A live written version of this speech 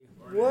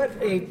What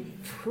a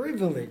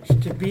privilege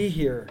to be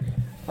here.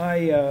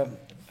 I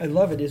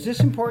love it. Is this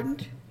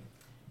important?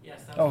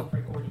 Yes, that's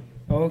recording.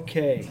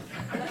 Okay.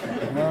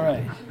 All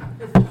right.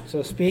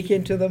 So speak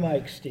into the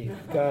mic, Steve.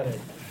 Got it.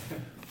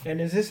 And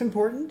is this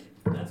important?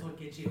 That's what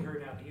gets you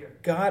heard out here.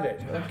 Got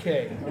it.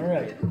 Okay. All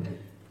right.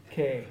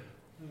 Okay.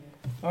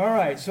 All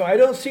right. So I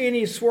don't see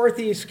any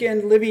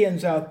swarthy-skinned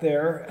Libyans out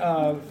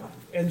there.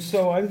 And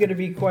so I'm going to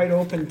be quite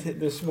open to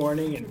this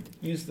morning and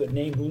use the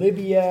name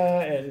Libya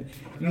and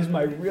use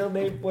my real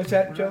name. What's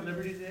that, Joe?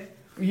 Liberty Day?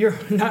 You're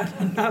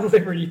not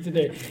Liberty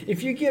today.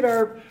 If you get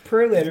our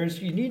prayer letters,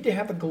 you need to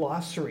have a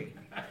glossary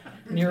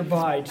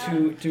nearby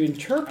to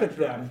interpret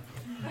them.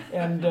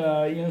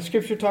 And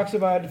Scripture talks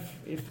about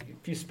if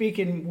you speak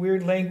in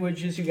weird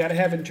languages, you got to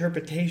have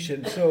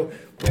interpretation. So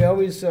we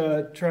always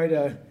try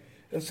to.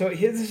 So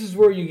here, this is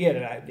where you get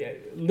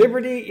it.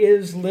 Liberty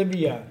is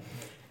Libya,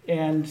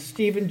 and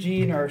Steve and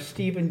Jean are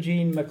Steve and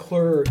Jean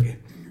McClurg.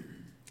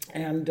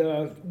 And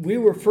we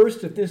were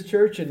first at this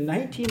church in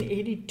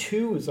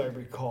 1982, as I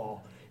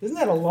recall. Isn't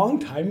that a long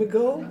time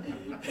ago?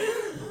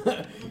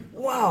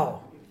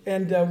 Wow.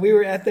 And we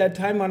were at that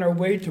time on our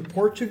way to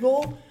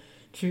Portugal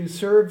to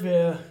serve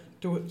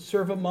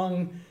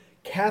among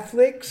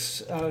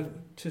Catholics,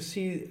 to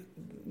see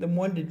them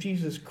won to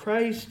Jesus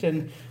Christ.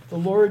 And the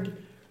Lord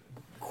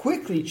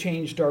quickly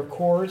changed our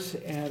course,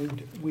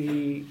 and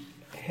we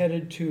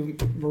headed to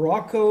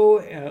Morocco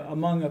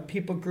among a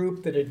people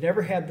group that had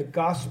never had the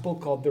gospel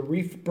called the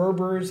Reef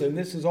Berbers. And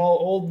this is all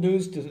old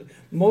news to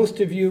most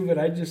of you, but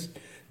I just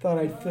thought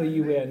I'd fill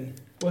you in.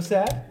 What's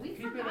that? We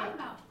forgot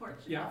about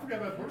Portugal. Yeah, I forgot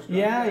about Portugal.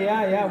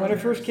 Yeah. When I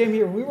first came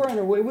here, we were on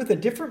our way with a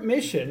different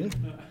mission,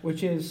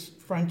 which is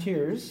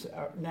Frontiers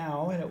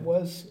now, and it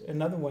was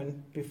another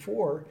one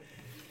before.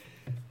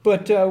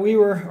 But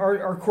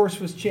our course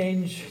was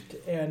changed,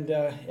 and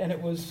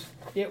it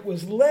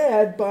was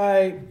led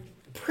by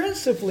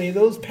principally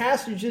those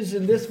passages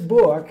in this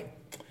book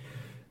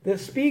that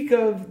speak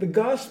of the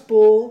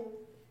gospel.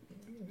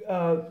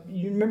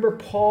 You remember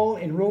Paul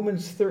in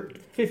Romans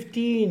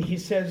 15, he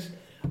says,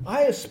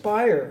 I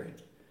aspire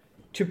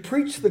to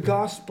preach the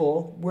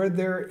gospel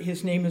where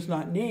his name is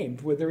not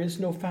named, where there is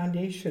no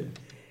foundation.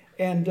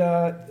 And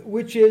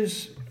which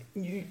is,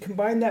 you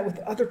combine that with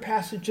other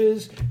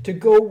passages to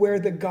go where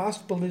the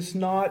gospel is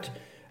not.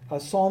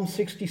 Psalm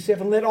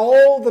 67, let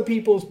all the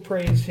peoples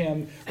praise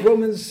him.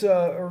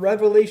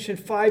 Revelation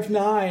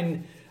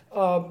 5:9,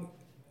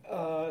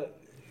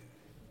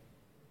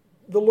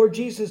 the Lord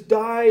Jesus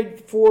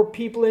died for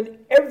people in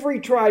every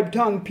tribe,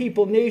 tongue,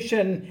 people,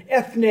 nation,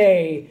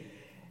 ethne.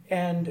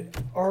 And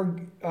our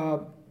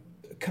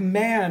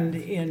command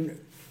in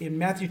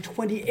Matthew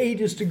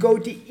 28 is to go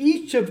to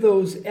each of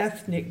those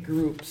ethnic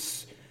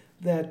groups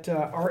that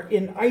are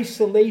in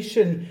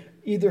isolation,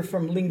 either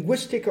from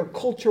linguistic or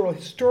cultural,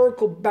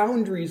 historical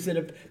boundaries that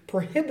have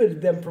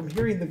prohibited them from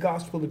hearing the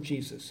gospel of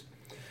Jesus.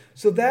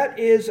 So that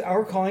is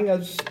our calling.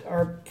 As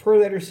our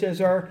prayer letter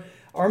says, our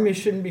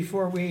mission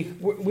before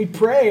we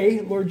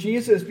pray, Lord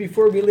Jesus,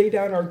 before we lay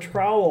down our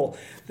trowel,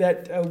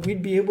 that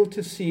we'd be able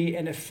to see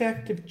an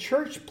effective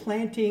church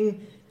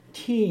planting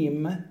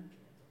team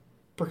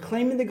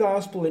proclaiming the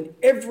gospel in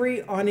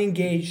every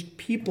unengaged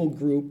people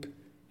group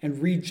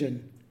and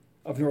region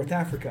of North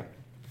Africa.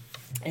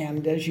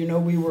 And as you know,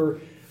 we were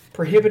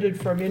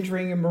prohibited from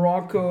entering in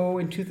Morocco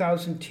in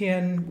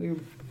 2010. We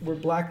were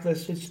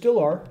blacklisted, still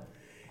are.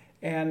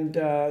 And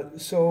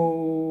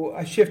so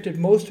I shifted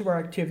most of our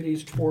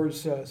activities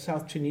towards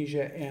South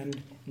Tunisia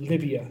and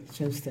Libya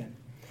since then.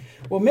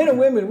 Well, men and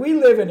women, we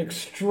live in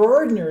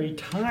extraordinary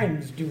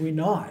times, do we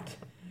not?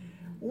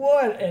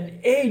 What an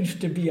age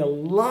to be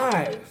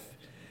alive.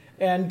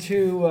 And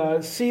to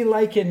see,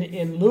 like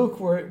in Luke,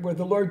 where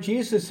the Lord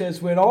Jesus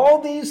says, when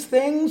all these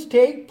things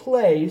take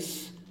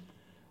place,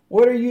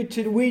 what are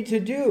we to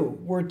do?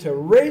 We're to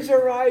raise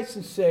our eyes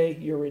and say,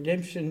 your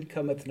redemption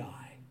cometh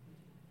nigh.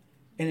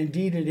 And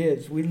indeed it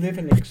is. We live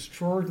in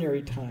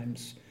extraordinary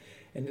times.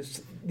 And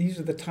these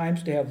are the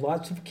times to have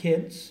lots of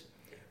kids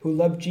who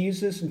love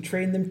Jesus and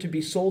train them to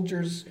be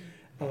soldiers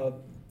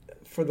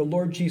for the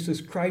Lord Jesus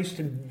Christ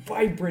and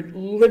vibrant,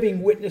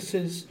 living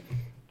witnesses.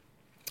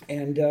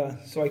 And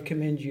so I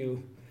commend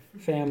you,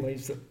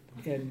 families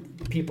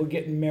and people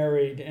getting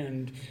married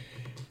and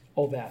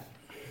all that.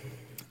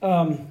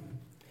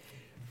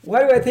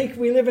 Why do I think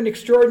we live in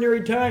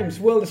extraordinary times?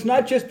 Well, it's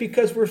not just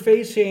because we're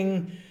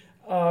facing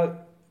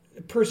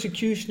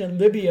persecution in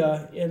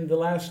Libya in the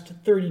last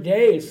 30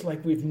 days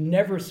like we've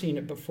never seen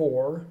it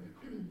before.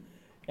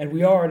 And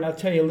we are, and I'll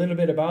tell you a little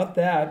bit about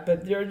that.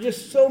 But there are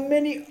just so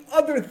many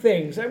other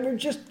things. And we're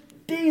just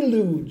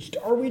deluged,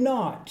 are we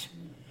not?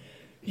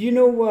 You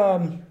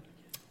know,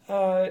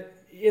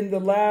 in the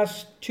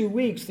last 2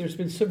 weeks, there's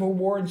been civil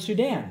war in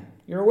Sudan.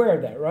 You're aware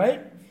of that,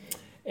 right?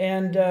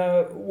 And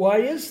why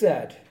is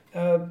that?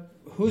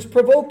 Who's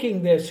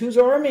provoking this? Who's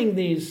arming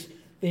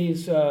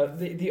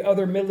the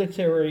other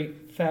military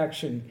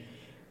faction?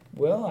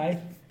 Well, I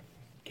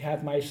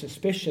have my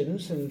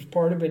suspicions, and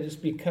part of it is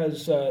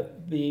because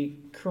the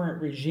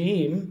current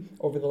regime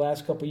over the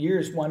last couple of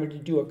years wanted to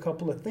do a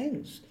couple of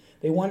things.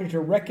 They wanted to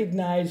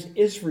recognize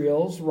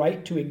Israel's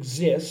right to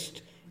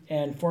exist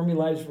and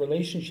formalize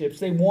relationships.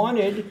 They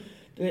wanted,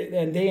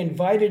 and they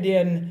invited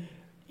in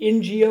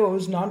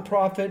NGOs,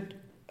 nonprofit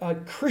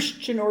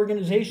Christian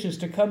organizations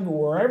to come to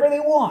wherever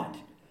they want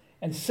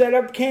and set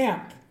up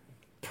camp.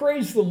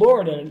 Praise the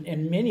Lord,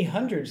 and many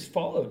hundreds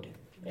followed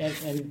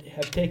and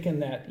have taken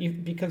that,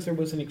 because there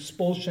was an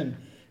expulsion.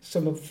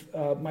 Some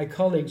of my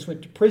colleagues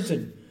went to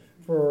prison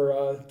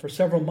for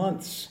several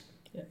months,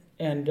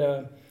 and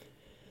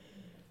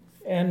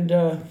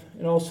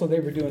also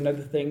they were doing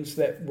other things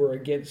that were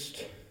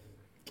against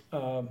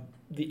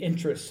the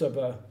interests of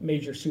a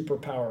major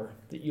superpower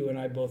that you and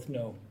I both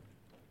know,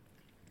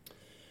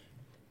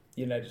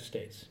 the United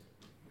States.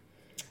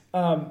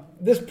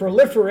 This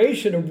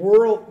proliferation of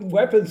world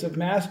weapons of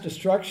mass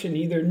destruction,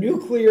 either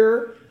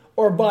nuclear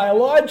or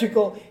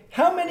biological.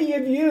 How many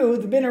of you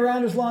have been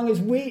around as long as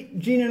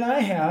Gene and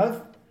I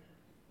have?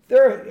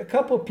 There are a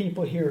couple of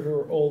people here who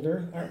are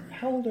older.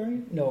 How old are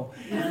you? No.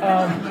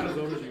 Not as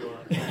old as you are.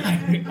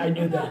 I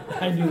knew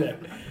that.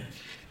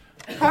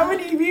 How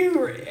many of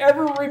you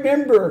ever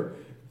remember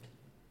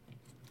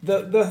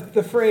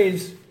the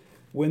phrase,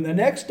 when the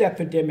next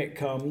epidemic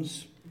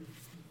comes?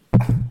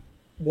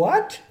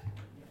 What?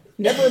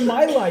 Never in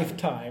my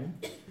lifetime.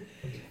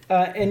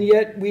 And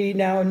yet we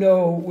now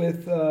know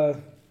with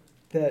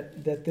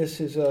that this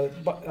is a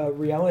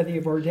reality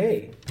of our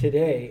day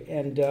today,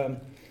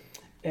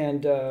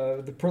 and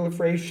the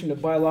proliferation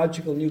of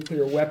biological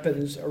nuclear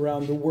weapons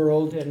around the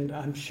world. And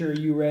I'm sure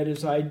you read,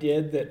 as I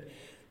did,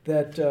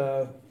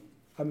 that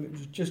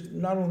just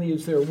not only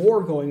is there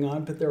war going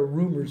on, but there are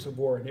rumors of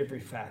war in every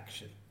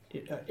faction,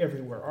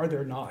 everywhere. Are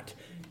there not?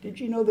 Did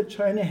you know that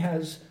China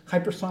has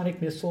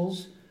hypersonic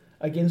missiles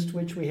against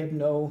which we have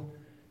no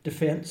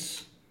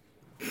defense?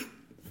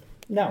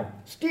 Now,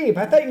 Steve,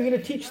 I thought you were going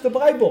to teach the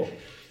Bible.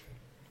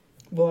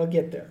 Well, I'll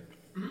get there.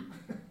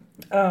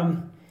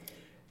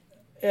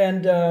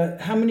 And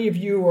how many of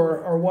you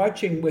are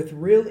watching with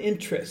real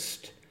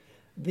interest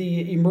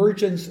the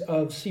emergence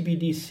of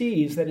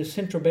CBDCs, that is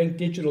central bank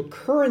digital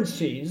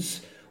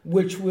currencies,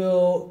 which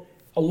will,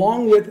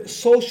 along with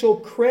social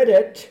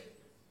credit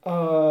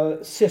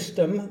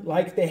system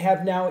like they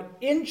have now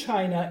in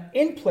China,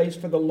 in place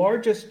for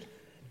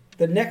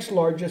the next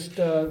largest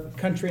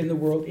country in the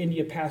world.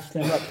 India passed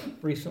them up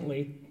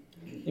recently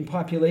in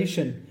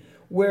population,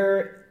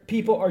 where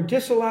people are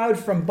disallowed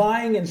from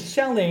buying and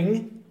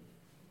selling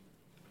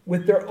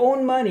with their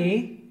own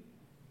money,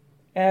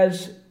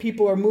 as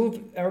people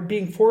are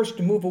being forced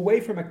to move away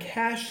from a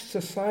cash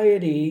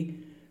society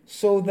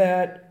so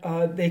that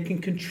they can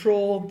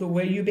control the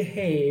way you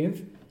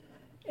behave.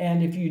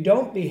 And if you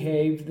don't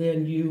behave,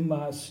 then you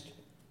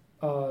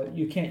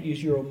can't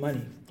use your own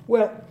money.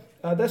 Well,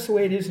 that's the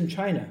way it is in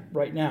China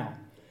right now.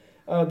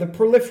 And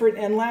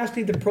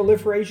lastly, the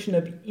proliferation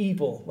of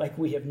evil like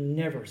we have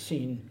never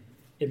seen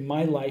in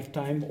my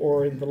lifetime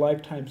or in the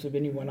lifetimes of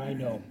anyone I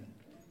know.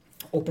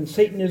 Open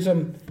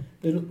Satanism,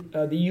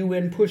 the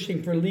UN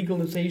pushing for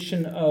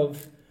legalization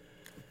of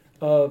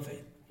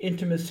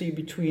intimacy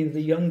between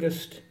the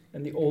youngest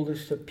and the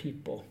oldest of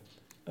people.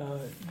 When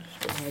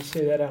I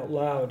say that out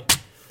loud.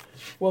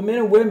 Well, men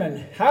and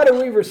women, how do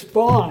we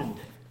respond?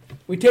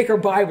 We take our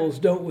Bibles,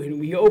 don't we? And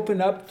we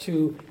open up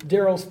to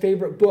Daryl's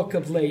favorite book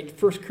of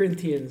late, 1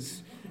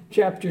 Corinthians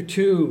chapter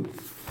 2.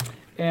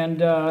 And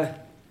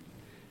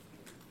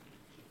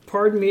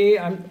pardon me,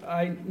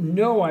 I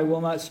know I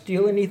will not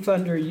steal any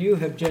thunder you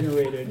have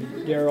generated,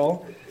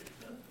 Daryl.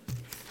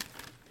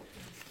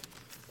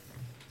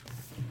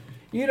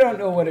 You don't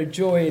know what a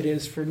joy it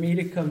is for me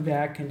to come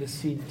back and to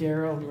see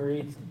Daryl,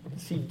 Marie,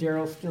 see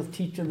Daryl still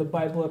teaching the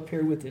Bible up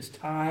here with his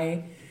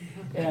tie,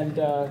 and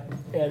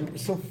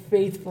so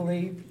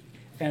faithfully,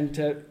 and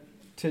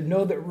to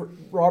know that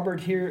Robert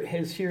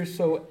here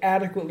so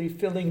adequately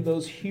filling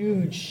those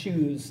huge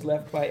shoes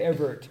left by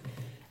Everett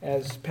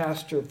as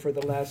pastor for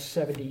the last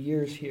 70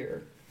 years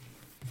here.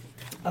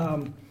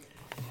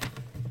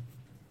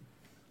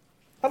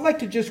 I'd like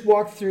to just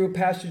walk through a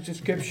passage of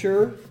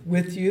Scripture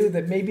with you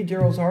that maybe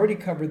Daryl's already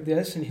covered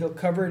this, and he'll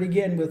cover it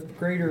again with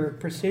greater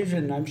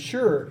precision, I'm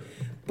sure.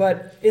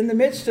 But in the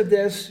midst of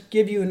this,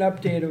 give you an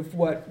update of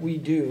what we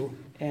do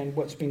and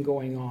what's been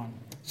going on.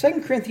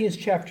 2 Corinthians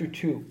chapter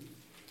 2.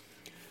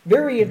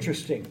 Very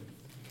interesting.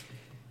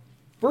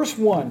 Verse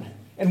 1.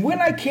 And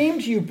when I came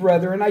to you,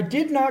 brethren, I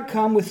did not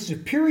come with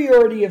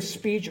superiority of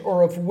speech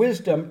or of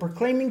wisdom,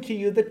 proclaiming to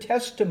you the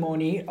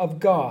testimony of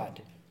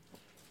God.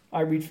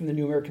 I read from the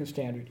New American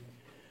Standard.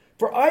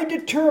 For I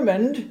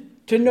determined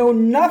to know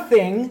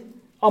nothing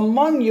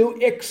among you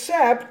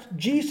except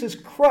Jesus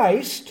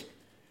Christ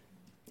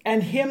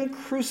and Him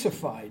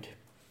crucified.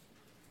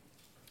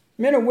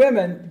 Men and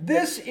women,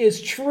 this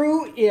is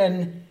true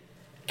in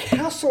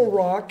Castle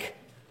Rock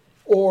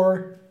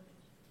or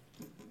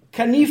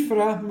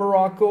Khenifra,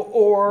 Morocco,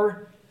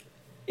 or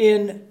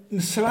in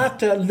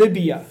Misrata,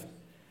 Libya.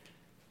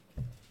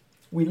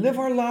 We live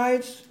our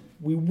lives,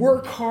 we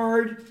work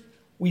hard,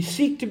 we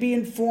seek to be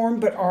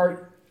informed, but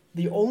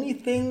the only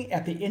thing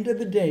at the end of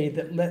the day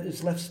that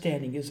is left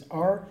standing is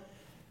our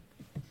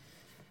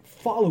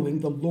following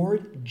the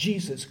Lord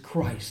Jesus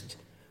Christ,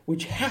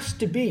 which has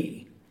to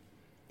be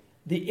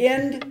the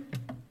end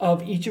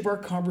of each of our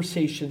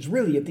conversations,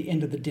 really at the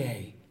end of the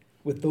day,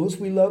 with those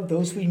we love,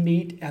 those we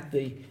meet at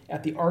the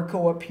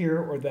Arco up here,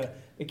 or the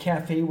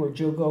cafe where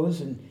Joe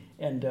goes, and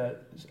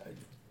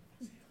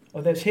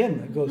that's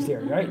him that goes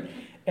there, right?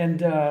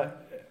 And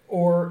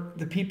or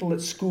the people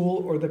at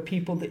school, or the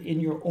people that in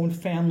your own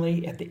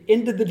family. At the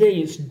end of the day,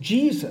 it's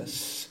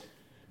Jesus.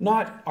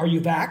 Not, are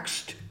you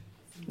vaxxed?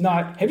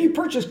 Not, have you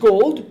purchased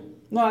gold?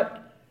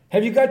 Not,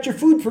 have you got your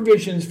food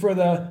provisions for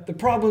the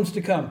problems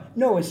to come?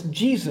 No, it's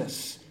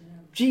Jesus.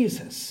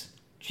 Jesus.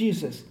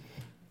 Jesus.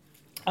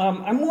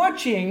 I'm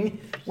watching,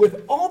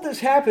 with all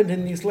this happened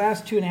in these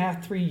last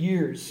 2.5, 3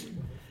 years,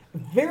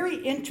 very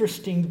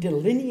interesting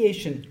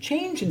delineation,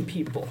 change in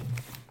people.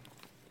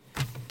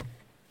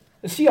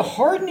 I see a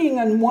hardening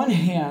on one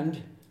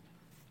hand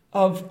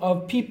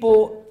of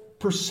people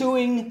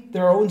pursuing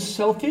their own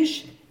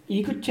selfish,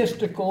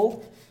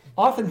 egotistical,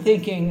 often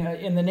thinking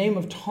in the name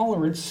of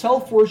tolerance,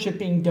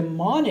 self-worshiping,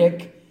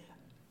 demonic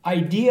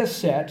idea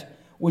set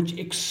which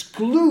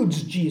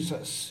excludes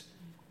Jesus.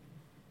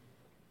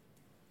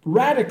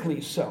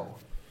 Radically so.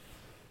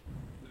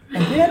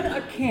 And then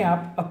a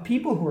camp of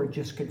people who are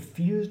just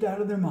confused out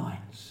of their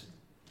minds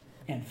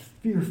and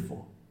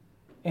fearful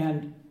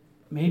and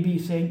maybe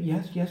saying,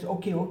 yes,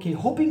 okay,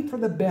 hoping for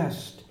the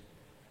best.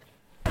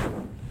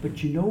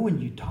 But you know, when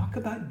you talk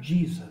about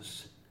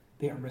Jesus,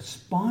 they are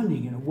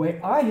responding in a way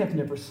I have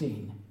never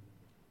seen,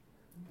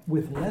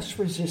 with less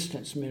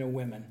resistance, men and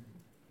women.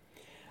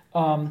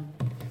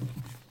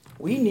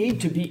 We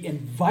need to be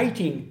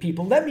inviting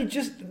people.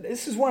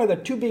 This is one of the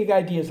 2 big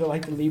ideas I'd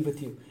like to leave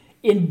with you.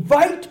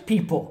 Invite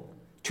people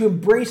to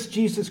embrace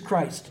Jesus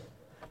Christ,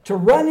 to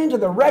run into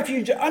the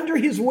refuge under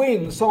his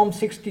wings, Psalm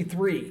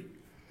 63.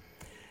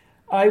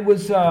 I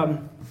was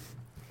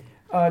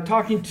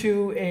talking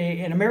to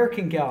an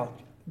American gal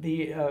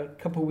a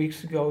couple of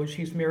weeks ago.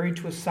 She's married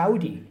to a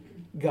Saudi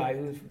guy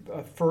who's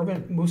a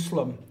fervent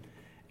Muslim,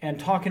 and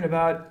talking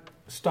about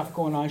stuff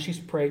going on. She's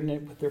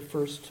pregnant with their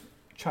first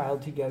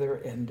child together,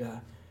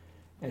 and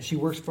she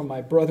works for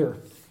my brother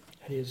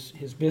at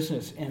his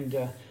business,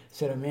 and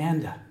said,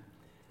 Amanda,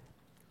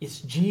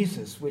 it's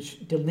Jesus which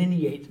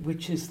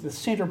is the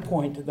center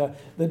point,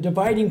 the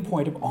dividing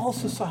point of all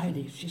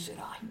societies. She said,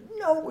 I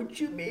know what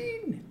you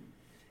mean.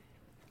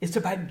 It's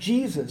about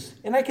Jesus.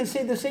 And I can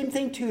say the same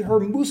thing to her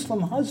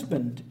Muslim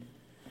husband.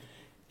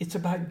 It's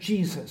about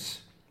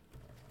Jesus.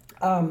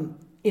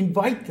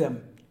 Invite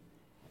them.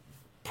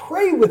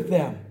 Pray with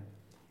them.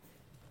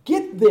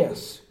 Get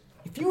this.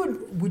 If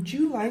you would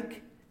you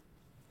like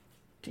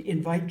to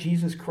invite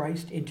Jesus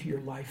Christ into your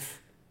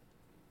life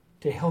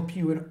to help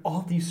you in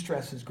all these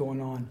stresses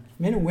going on?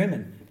 Men and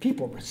women,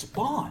 people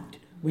respond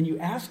when you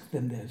ask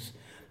them this.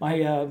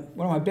 One of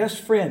my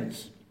best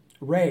friends,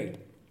 Ray,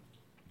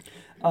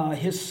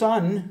 his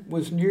son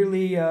was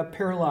nearly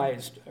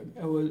paralyzed.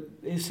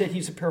 They said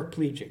he's a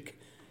paraplegic.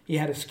 He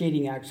had a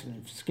skating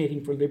accident,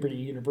 skating for Liberty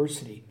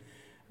University.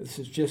 This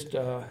is just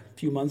a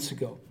few months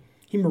ago.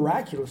 He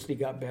miraculously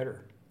got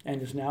better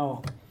and is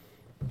now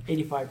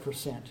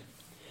 85%.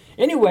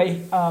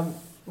 Anyway,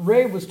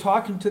 Ray was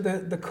talking to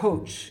the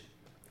coach,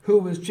 who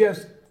was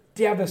just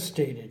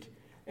devastated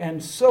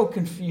and so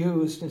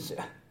confused, and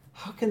said,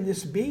 how can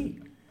this be?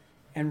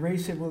 And Ray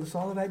said, well, it's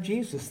all about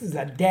Jesus. This is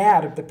the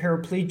dad of the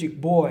paraplegic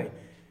boy.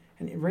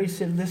 And Ray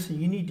said, listen,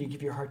 you need to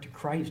give your heart to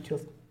Christ. He'll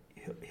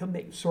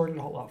sort it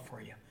all out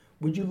for you.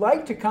 Would you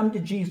like to come to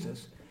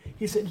Jesus?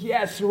 He said,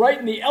 yes, right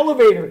in the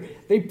elevator.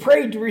 They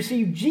prayed to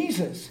receive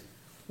Jesus.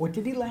 What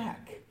did he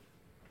lack?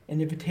 An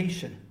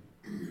invitation.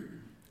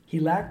 He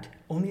lacked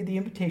only the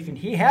invitation.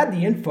 He had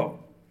the info.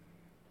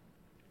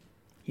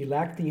 He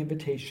lacked the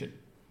invitation.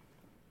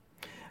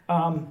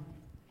 You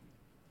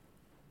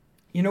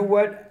know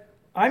what?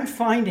 I'm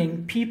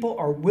finding people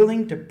are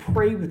willing to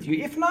pray with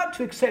you. If not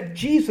to accept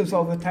Jesus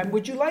all the time,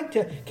 would you like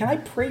to? Can I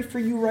pray for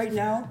you right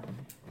now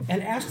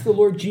and ask the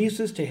Lord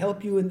Jesus to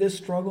help you in this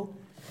struggle?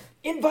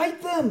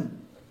 Invite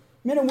them.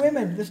 Men and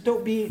women, let's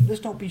don't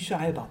be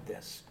shy about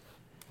this.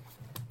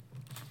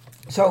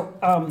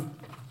 So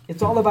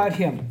it's all about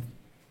him.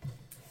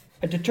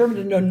 I determined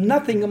to know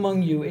nothing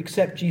among you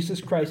except Jesus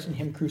Christ and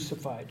him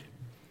crucified.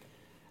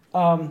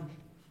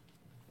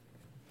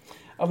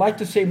 I'd like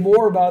to say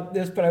more about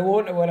this, but I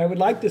won't. What I would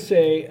like to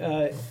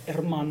say,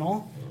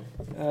 hermano,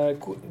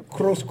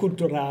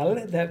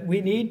 cross-cultural, that we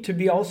need to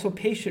be also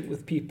patient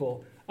with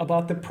people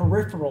about the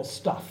peripheral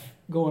stuff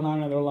going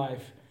on in their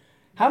life.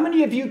 How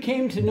many of you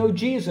came to know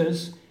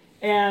Jesus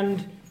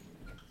and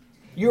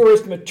you're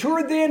as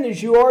mature then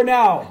as you are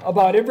now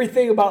about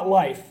everything about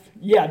life?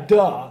 Yeah,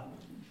 duh.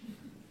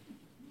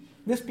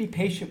 Let's be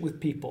patient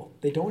with people.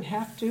 They don't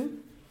have to.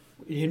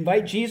 You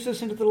invite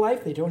Jesus into their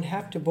life, they don't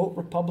have to vote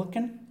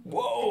Republican.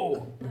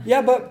 Whoa!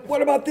 Yeah, but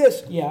what about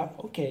this? Yeah,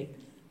 okay.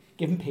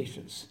 Give them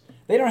patience.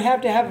 They don't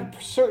have to have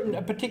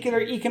a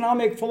particular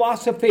economic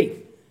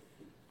philosophy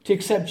to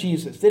accept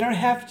Jesus. They don't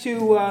have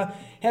to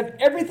have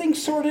everything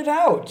sorted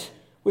out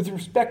with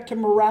respect to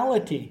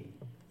morality.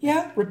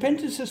 Yeah,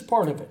 repentance is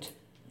part of it.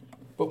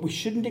 But we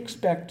shouldn't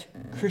expect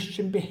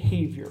Christian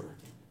behavior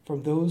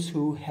from those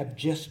who have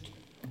just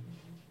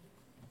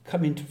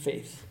come into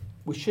faith.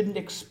 We shouldn't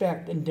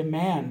expect and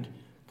demand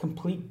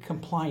complete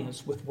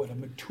compliance with what a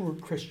mature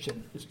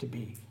Christian is to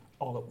be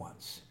all at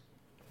once.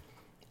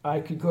 I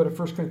could go to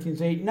 1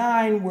 Corinthians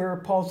 8:9, where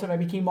Paul said, I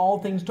became all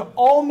things to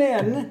all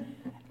men.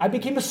 I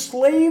became a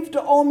slave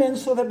to all men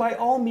so that by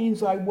all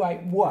means I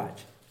might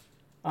what?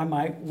 I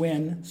might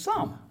win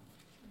some.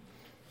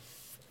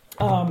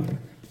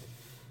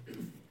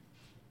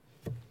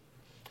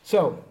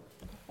 So,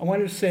 I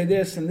wanted to say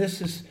this, and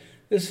this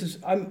is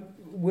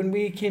when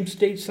we came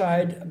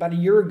stateside about a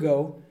year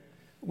ago,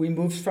 we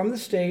moved from the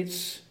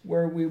States,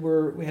 where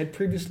we had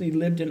previously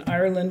lived in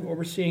Ireland,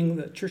 overseeing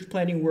the church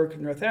planting work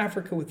in North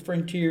Africa with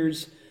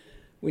Frontiers.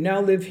 We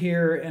now live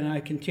here, and I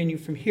continue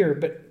from here.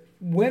 But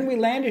when we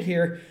landed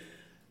here,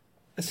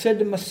 I said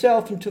to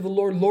myself and to the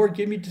Lord, Lord,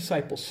 give me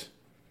disciples.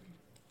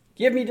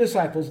 Give me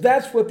disciples.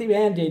 That's what the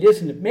mandate,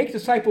 isn't it? Make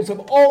disciples of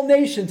all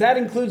nations. That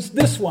includes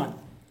this one.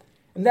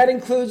 And that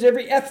includes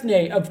every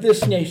ethne of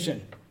this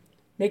nation.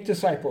 Make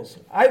disciples.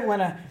 I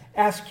want to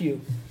ask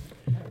you,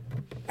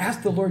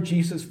 ask the Lord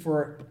Jesus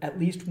for at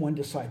least one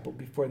disciple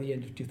before the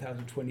end of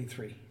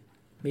 2023.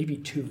 Maybe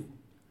two.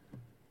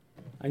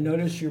 I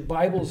notice your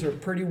Bibles are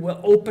pretty well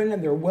open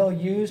and they're well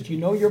used. You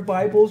know your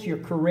Bibles. You're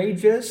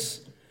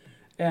courageous.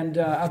 And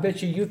I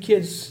bet you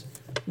kids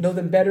know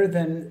them better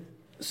than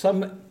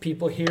some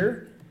people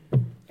here.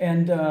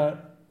 And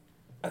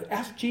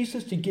ask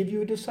Jesus to give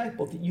you a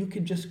disciple that you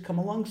could just come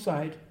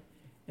alongside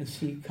and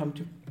see come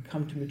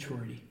to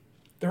maturity.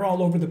 They're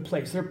all over the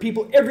place. There are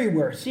people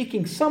everywhere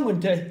seeking someone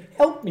to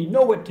help me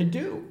know what to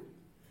do.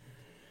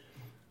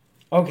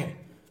 Okay.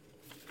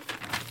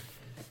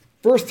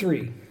 Verse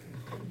 3.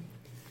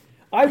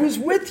 I was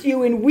with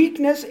you in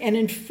weakness and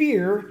in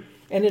fear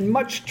and in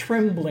much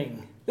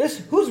trembling.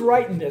 Who's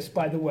writing this,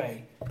 by the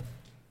way?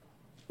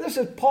 This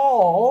is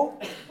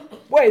Paul.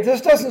 Wait,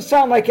 this doesn't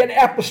sound like an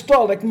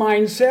apostolic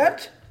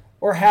mindset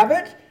or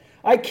habit.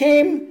 I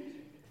came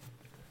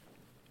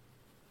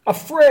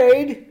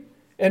afraid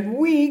and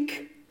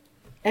weak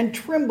and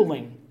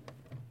trembling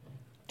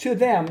to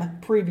them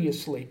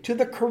previously, to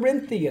the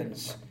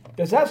Corinthians.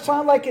 Does that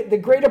sound like the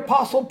great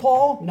apostle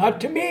Paul?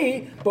 Not to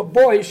me, but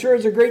boy, it sure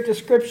is a great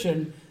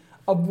description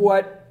of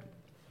what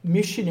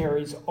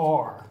missionaries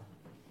are.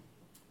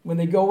 When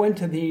they go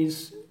into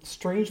these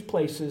strange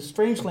places,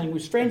 strange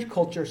language, strange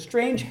culture,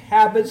 strange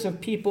habits of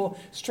people,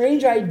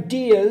 strange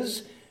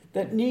ideas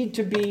that need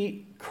to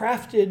be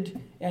crafted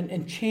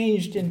and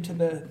changed into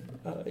the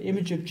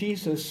image of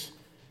Jesus.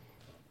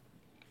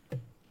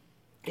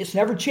 It's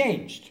never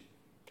changed.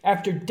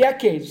 After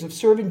decades of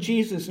serving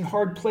Jesus in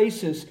hard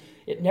places,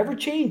 it never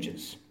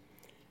changes.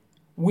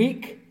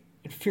 Weak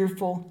and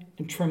fearful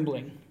and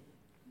trembling.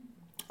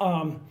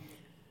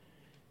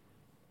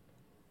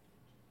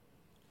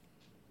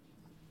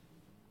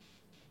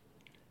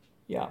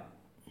 Yeah.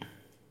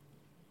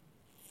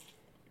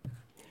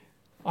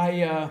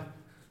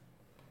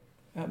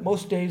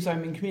 Most days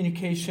I'm in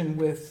communication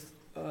with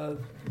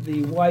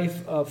the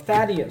wife of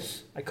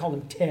Thaddeus. I call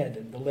him Ted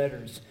in the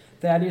letters.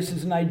 Thaddeus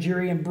is a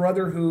Nigerian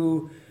brother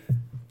who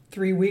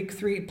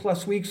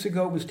 3+ weeks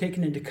ago was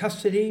taken into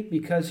custody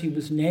because he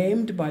was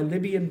named by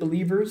Libyan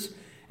believers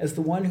as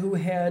the one who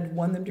had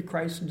won them to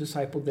Christ and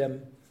discipled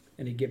them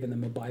and had given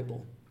them a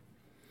Bible.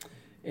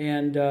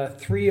 And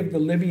 3 of the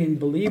Libyan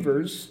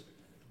believers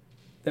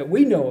that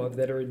we know of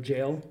that are in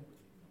jail,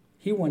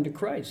 he won to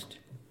Christ.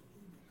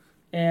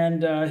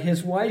 And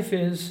his wife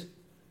is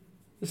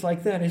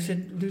like that. I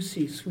said,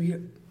 Lucy,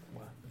 sweetheart.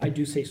 Well, I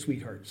do say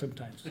sweetheart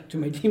sometimes to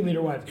my team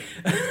leader wife.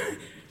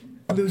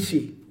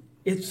 Lucy,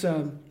 it's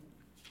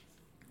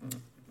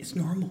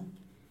normal.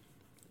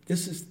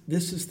 This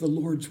is the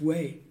Lord's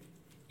way.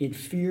 In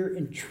fear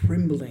and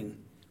trembling.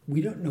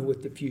 We don't know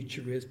what the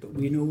future is, but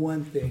we know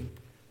one thing.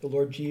 The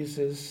Lord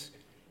Jesus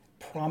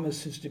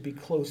promises to be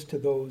close to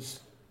those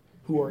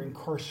who are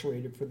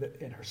incarcerated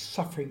and are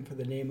suffering for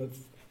the name of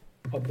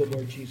the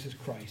Lord Jesus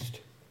Christ.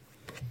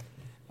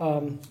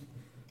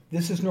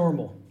 This is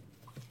normal.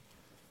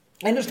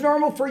 And it's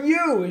normal for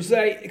you, as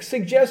I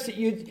suggest that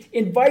you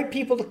invite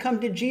people to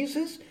come to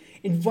Jesus,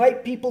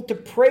 invite people to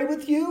pray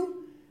with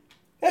you.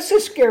 That's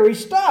a scary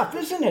stuff,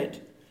 isn't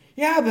it?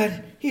 Yeah,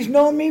 but he's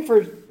known me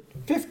for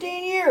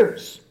 15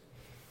 years.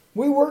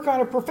 We work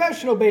on a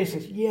professional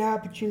basis. Yeah,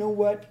 but you know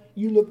what?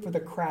 You look for the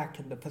crack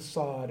in the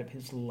facade of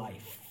his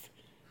life.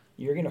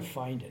 You're going to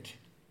find it.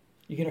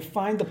 You're going to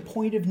find the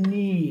point of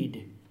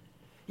need.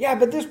 Yeah,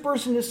 but this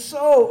person is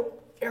so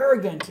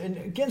arrogant and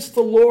against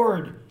the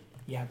Lord.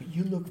 Yeah, but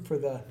you look for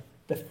the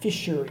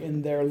fissure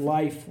in their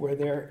life where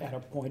they're at a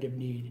point of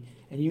need.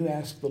 And you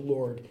ask the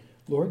Lord,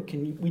 Lord,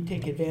 can we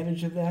take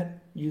advantage of that?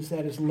 Use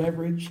that as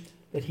leverage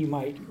that he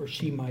might or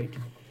she might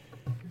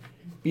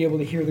be able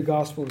to hear the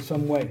gospel in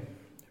some way.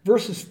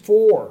 Verses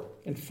 4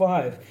 and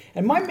 5.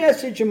 And my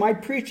message and my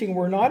preaching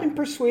were not in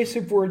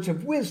persuasive words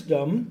of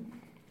wisdom,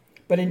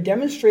 but in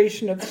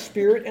demonstration of the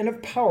Spirit and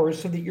of power,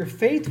 so that your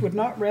faith would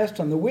not rest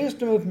on the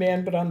wisdom of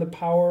men, but on the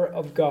power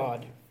of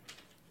God.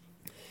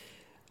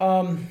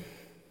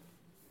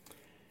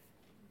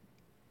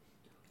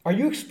 Are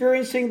you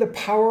experiencing the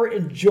power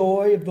and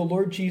joy of the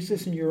Lord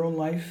Jesus in your own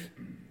life?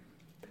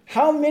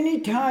 How many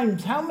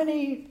times, how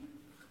many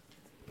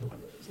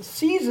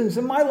seasons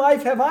in my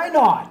life have I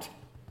not?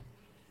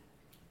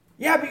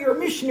 Yeah, but you're a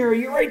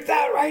missionary. You're right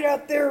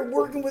out there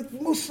working with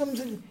Muslims,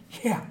 and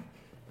yeah,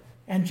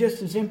 and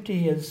just as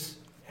empty as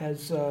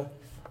this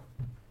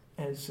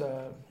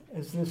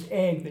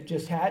egg that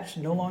just hatched,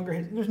 no longer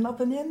has, there's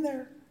nothing in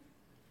there.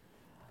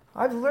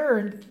 I've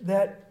learned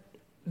that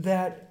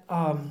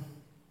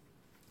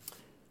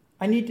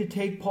I need to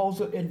take Paul's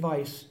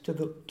advice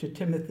to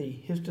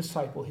Timothy, his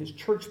disciple, his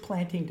church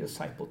planting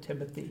disciple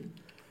Timothy,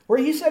 where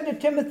he said to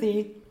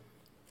Timothy,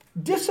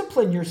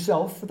 discipline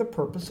yourself for the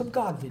purpose of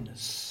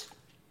godliness.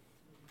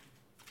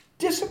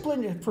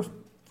 Discipline, for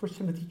 1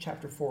 Timothy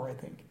chapter 4, I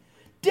think.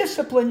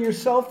 Discipline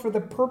yourself for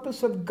the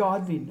purpose of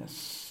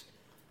godliness.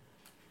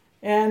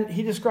 And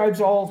he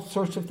describes all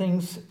sorts of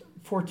things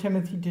for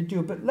Timothy to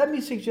do. But let me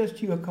suggest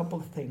to you a couple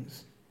of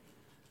things.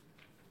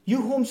 You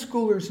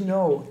homeschoolers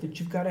know that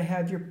you've got to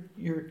have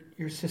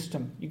your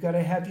system. You've got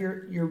to have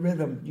your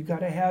rhythm. You've got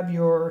to have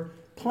your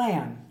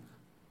plan.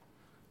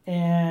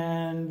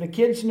 And the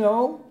kids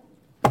know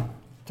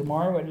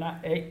tomorrow at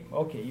 8,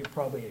 okay, you're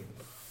probably a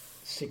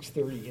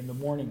 6:30 in the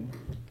morning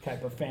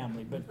type of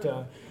family. But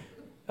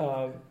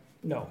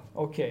no,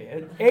 okay.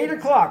 At 8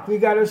 o'clock, we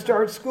got to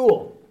start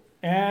school.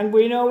 And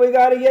we know we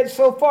got to get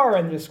so far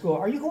in this school.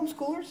 Are you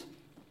homeschoolers?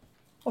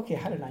 Okay,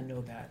 how did I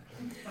know that?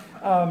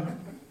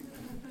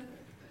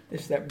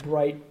 It's that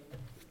bright,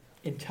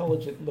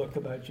 intelligent look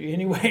about you.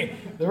 Anyway,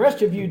 the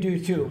rest of you do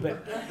too.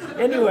 But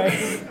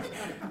anyway,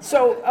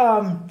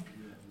 so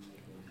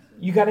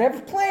you got to have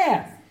a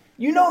plan.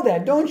 You know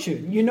that, don't you?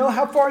 You know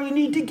how far you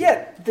need to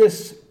get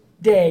this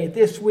day,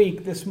 this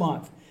week, this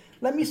month.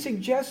 Let me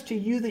suggest to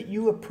you that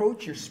you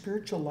approach your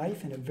spiritual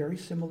life in a very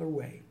similar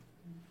way.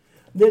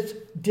 Let's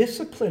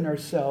discipline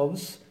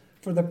ourselves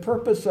for the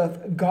purpose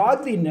of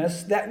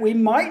godliness, that we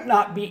might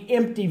not be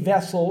empty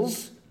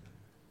vessels,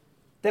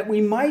 that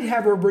we might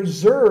have a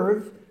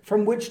reserve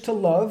from which to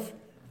love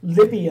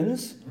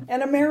Libyans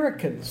and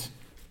Americans.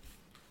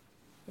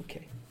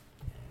 Okay.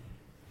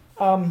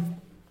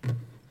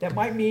 That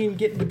might mean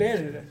getting to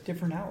bed at a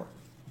different hour,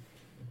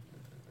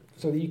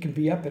 so that you can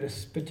be up at a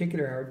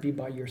particular hour and be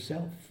by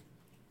yourself.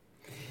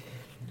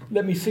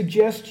 Let me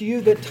suggest to you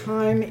that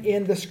time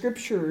in the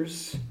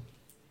Scriptures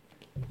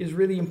is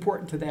really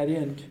important to that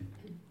end.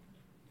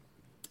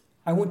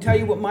 I won't tell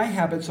you what my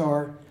habits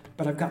are,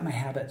 but I've got my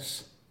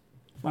habits.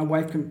 My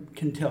wife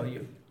can tell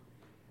you.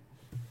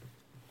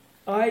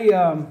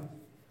 Let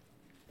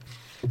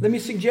me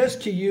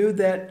suggest to you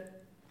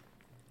that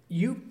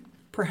you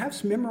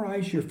perhaps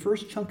memorize your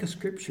first chunk of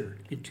Scripture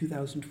in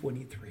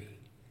 2023.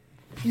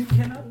 You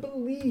cannot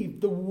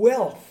believe the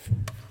wealth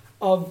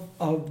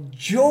of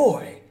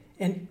joy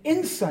and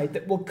insight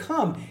that will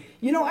come.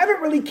 You know, I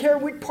don't really care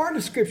what part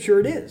of Scripture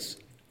it is.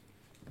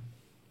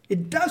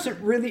 It doesn't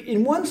really,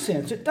 in one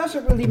sense, it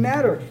doesn't really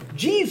matter.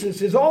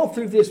 Jesus is all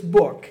through this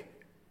book.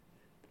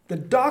 The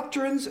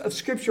doctrines of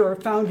Scripture are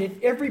found in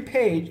every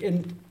page,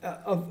 and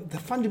of the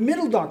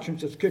fundamental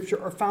doctrines of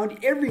Scripture are found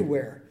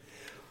everywhere.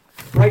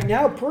 Right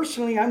now,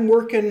 personally, I'm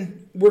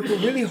working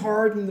really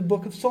hard in the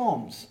book of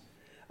Psalms.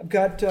 I've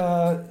got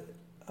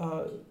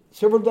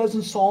several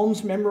dozen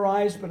Psalms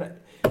memorized, but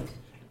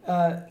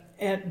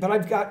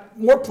I've got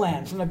more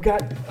plans. And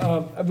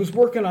I was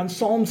working on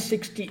Psalm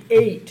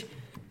 68,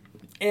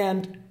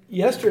 and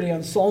yesterday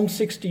on Psalm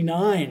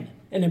 69,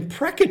 an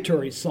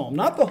imprecatory psalm,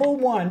 not the whole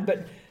one,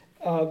 but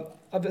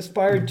I've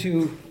aspired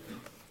to.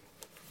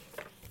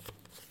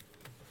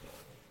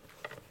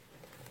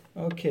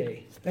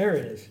 Okay, there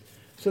it is.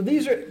 So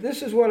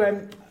this is what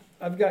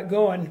I've got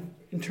going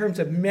in terms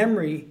of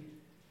memory,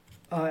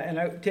 and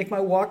I take my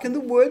walk in the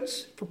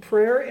woods for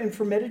prayer and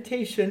for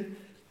meditation,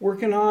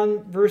 working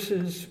on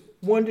verses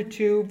 1 to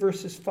 2,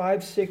 verses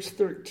 5, 6,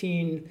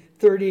 13,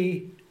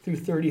 30 through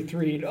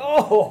 33. And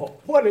oh,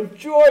 what a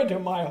joy to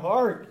my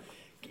heart!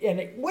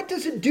 And what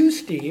does it do,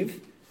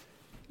 Steve?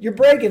 You're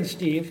bragging,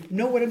 Steve.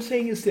 No, what I'm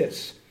saying is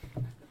this.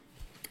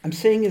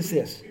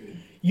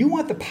 You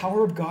want the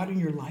power of God in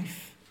your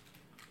life?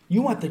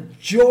 You want the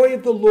joy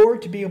of the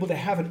Lord to be able to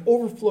have an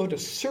overflow to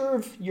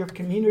serve your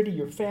community,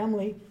 your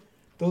family,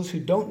 those who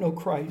don't know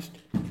Christ?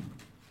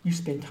 You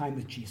spend time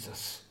with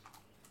Jesus.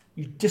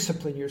 You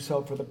discipline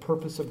yourself for the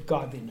purpose of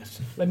godliness.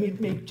 Let me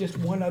make just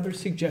one other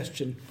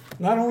suggestion.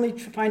 Not only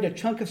find a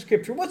chunk of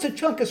Scripture. What's a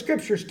chunk of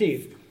Scripture,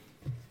 Steve?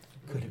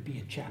 Could it be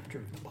a chapter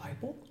of the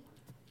Bible?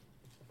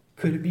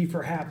 Could it be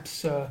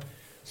perhaps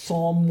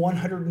Psalm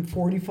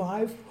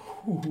 145?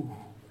 Ooh.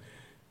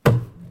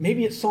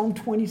 Maybe it's Psalm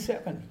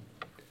 27.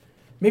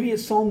 Maybe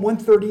it's Psalm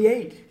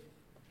 138.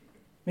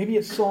 Maybe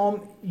it's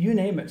Psalm, you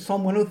name it.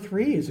 Psalm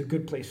 103 is a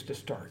good place to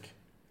start.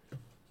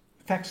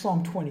 In fact,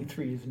 Psalm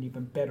 23 is an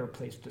even better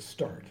place to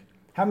start.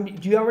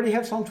 Do you already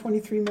have Psalm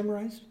 23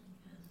 memorized?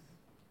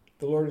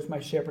 The Lord is my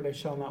shepherd, I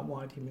shall not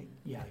want.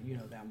 Yeah, you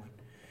know that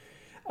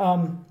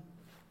one.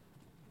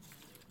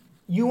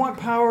 You want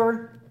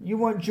power, you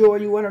want joy,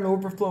 you want an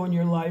overflow in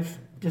your life.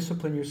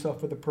 Discipline yourself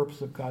for the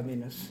purpose of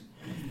godliness.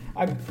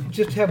 I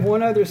just have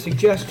one other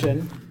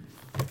suggestion,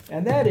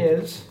 and that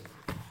is,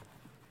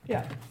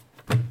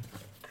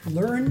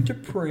 learn to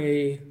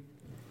pray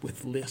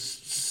with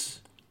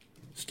lists.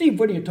 Steve,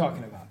 what are you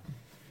talking about?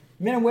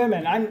 Men and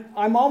women,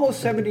 I'm almost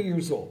 70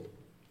 years old,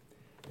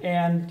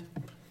 and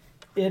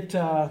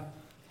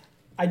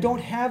I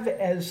don't have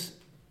as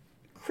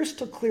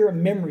crystal clear a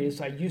memory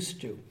as I used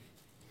to.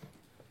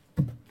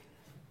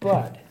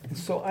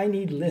 So I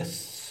need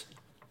lists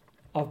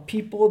of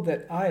people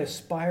that I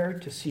aspire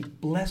to see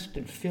blessed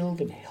and filled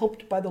and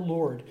helped by the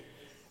Lord.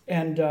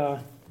 And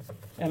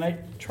I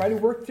try to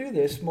work through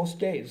this most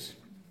days.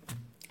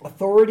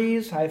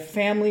 Authorities, I have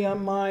family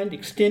on mind,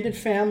 extended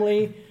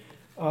family,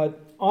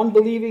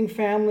 unbelieving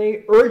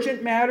family,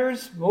 urgent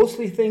matters,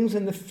 mostly things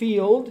in the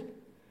field.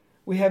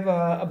 We have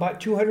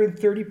about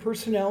 230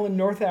 personnel in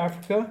North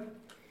Africa.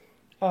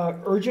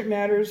 Urgent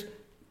matters,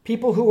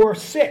 people who are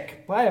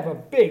sick. I have a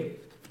big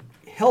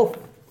health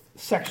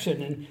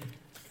section, and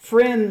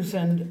friends,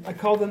 and I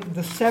call them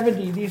the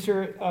 70. These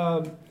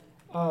are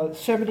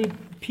 70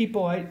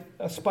 people I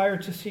aspire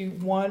to see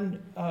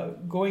one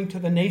going to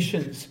the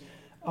nations.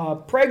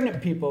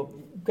 Pregnant people,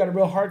 got a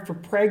real heart for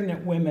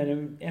pregnant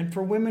women and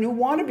for women who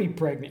want to be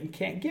pregnant and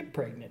can't get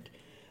pregnant.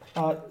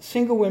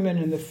 Single women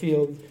in the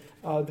field,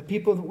 the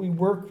people that we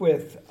work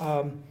with,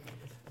 God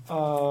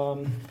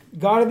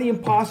of the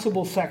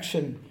impossible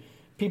section,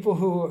 people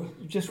who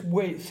just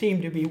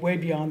seem to be way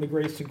beyond the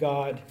grace of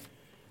God,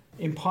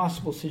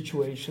 impossible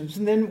situations,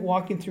 and then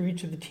walking through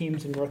each of the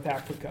teams in North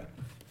Africa.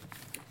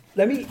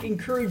 Let me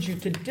encourage you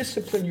to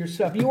discipline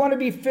yourself. You want to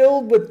be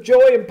filled with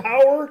joy and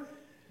power?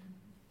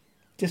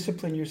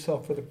 Discipline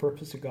yourself for the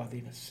purpose of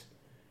godliness.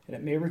 And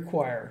it may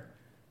require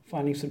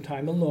finding some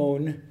time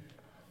alone,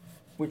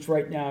 which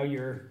right now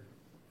you're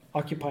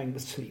occupying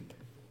with sleep.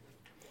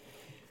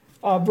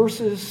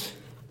 Verses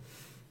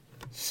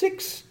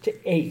 6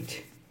 to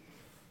 8.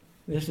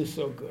 This is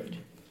so good.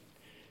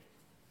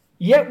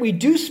 Yet we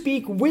do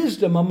speak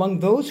wisdom among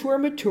those who are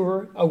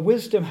mature, a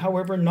wisdom,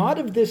 however, not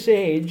of this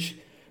age,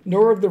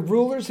 nor of the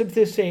rulers of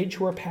this age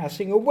who are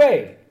passing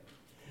away.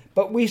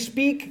 But we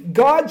speak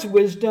God's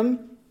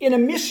wisdom in a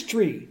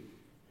mystery,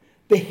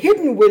 the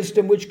hidden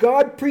wisdom which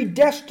God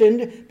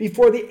predestined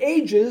before the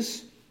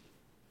ages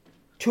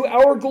to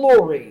our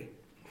glory.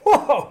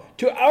 Whoa,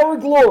 to our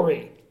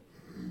glory.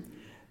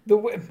 All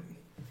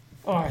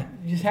right,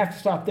 you just have to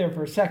stop there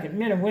for a second.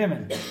 Men and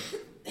women,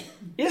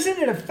 isn't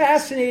it a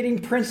fascinating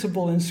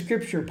principle in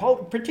Scripture,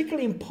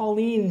 particularly in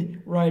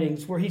Pauline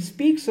writings, where he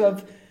speaks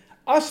of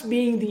us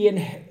being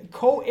the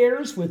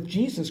co-heirs with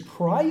Jesus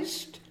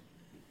Christ?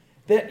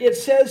 That it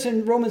says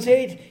in Romans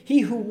 8, he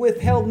who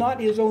withheld not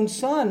his own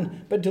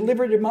son, but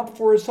delivered him up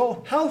for us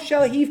all, how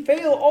shall he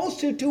fail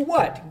also to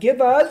what?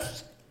 Give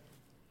us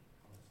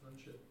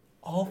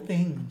all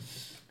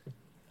things.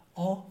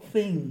 All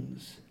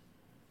things.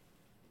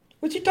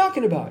 What's he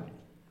talking about?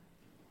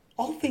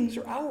 All things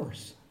are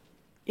ours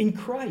in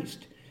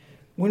Christ.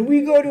 When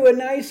we go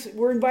to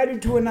we're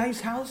invited to a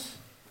nice house.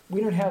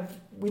 We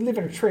live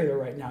in a trailer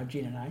right now,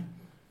 Gene and I.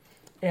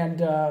 And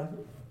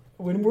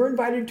when we're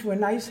invited to a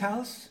nice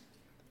house,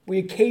 we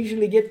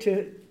occasionally get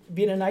to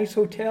be in a nice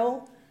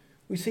hotel.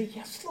 We say,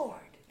 yes, Lord,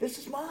 this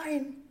is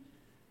mine.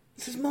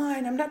 This is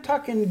mine. I'm not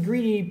talking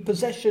greedy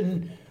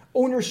possession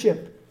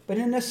ownership, but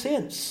in a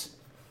sense,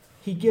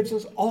 he gives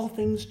us all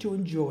things to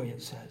enjoy,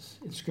 it says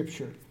in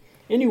Scripture.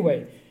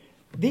 Anyway,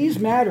 these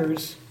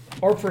matters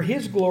are for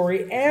his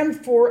glory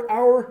and for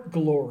our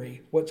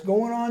glory. What's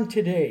going on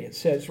today, it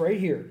says right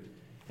here.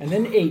 And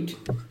then 8.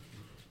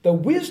 The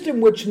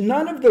wisdom which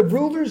none of the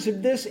rulers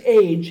of this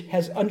age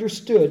has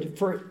understood,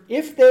 for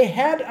if they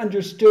had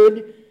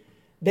understood,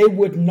 they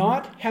would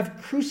not have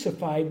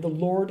crucified the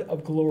Lord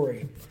of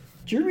glory.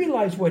 Do you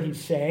realize what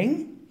he's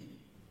saying?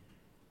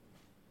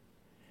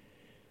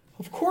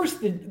 Of course,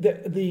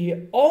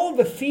 all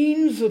the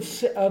fiends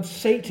of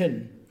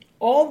Satan,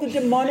 all the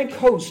demonic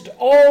host,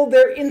 all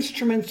their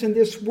instruments in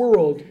this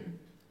world,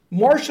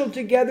 marshaled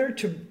together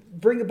to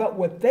bring about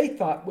what they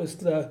thought was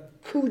the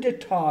coup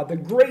d'etat, the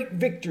great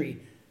victory,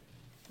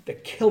 the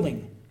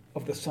killing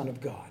of the Son of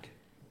God.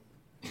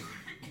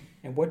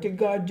 And what did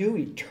God do?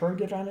 He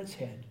turned it on its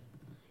head.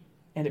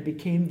 And it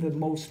became the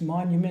most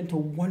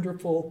monumental,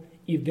 wonderful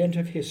event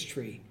of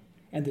history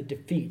and the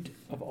defeat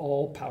of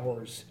all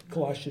powers.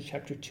 Colossians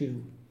chapter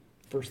 2,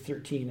 verse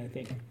 13, I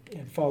think,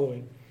 and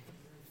following.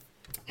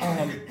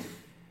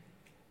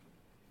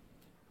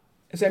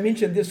 As I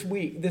mentioned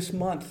this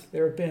month,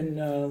 there have been,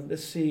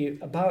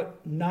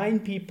 about 9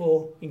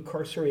 people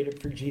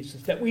incarcerated for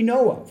Jesus that we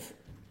know of.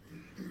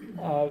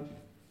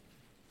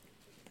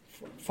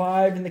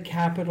 5 in the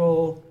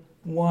capital,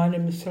 1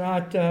 in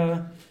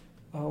Misrata,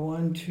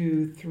 1,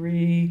 2,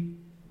 3,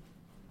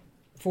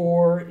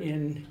 4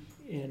 in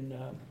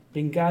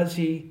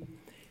Benghazi.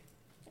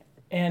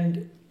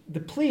 And the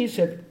police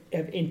have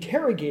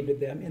interrogated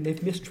them, and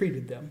they've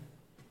mistreated them.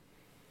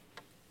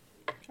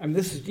 I mean,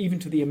 this is even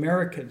to the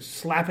Americans,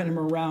 slapping them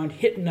around,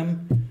 hitting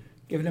them,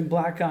 giving them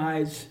black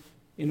eyes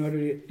in order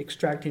to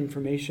extract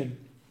information.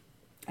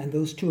 And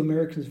those 2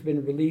 Americans have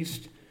been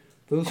released.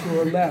 Those who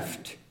are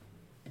left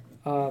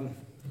we're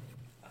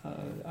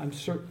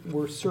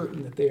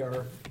certain that they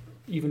are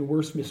even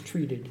worse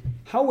mistreated.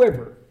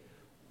 However,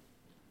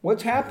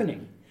 what's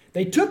happening?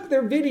 They took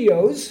their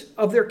videos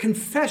of their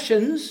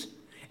confessions,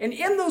 and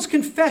in those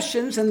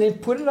confessions, and they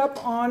put it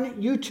up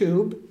on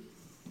YouTube,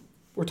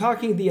 we're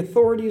talking the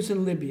authorities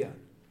in Libya,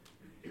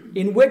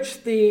 in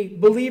which the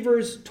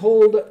believers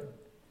told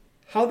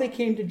how they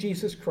came to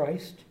Jesus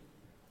Christ,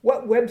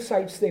 what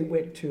websites they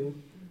went to,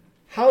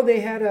 how they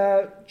had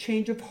a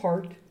change of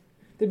heart.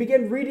 They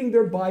began reading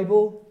their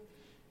Bible,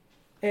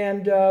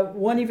 and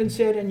one even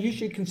said, and you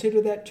should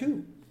consider that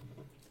too.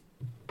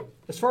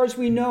 As far as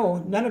we know,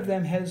 none of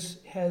them has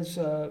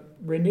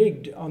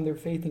reneged on their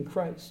faith in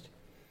Christ.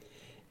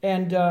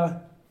 And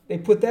they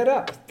put that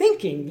up,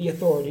 thinking, the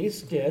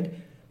authorities did,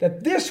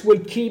 that this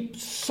would keep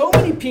so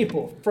many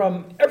people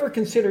from ever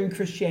considering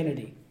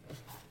Christianity.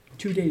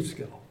 2 days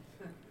ago,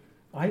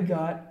 I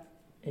got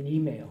an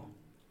email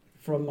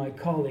from my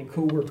colleague,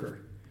 co-worker.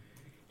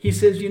 He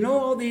says, you know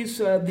all these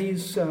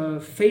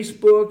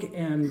Facebook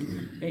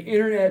and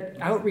internet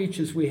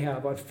outreaches we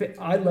have?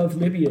 I Love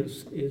Libya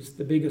is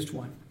the biggest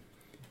one.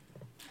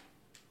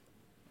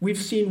 We've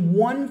seen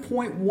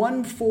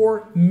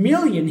 1.14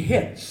 million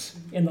hits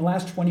in the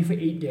last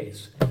 28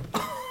 days.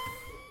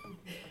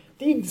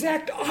 The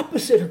exact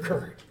opposite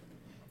occurred.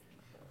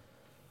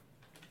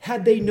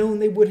 Had they known,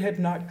 they would have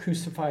not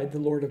crucified the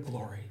Lord of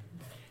glory.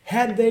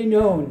 Had they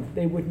known,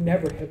 they would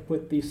never have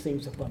put these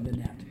things up on the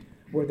net,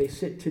 where they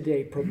sit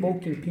today,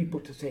 provoking people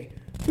to say,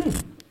 I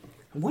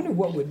wonder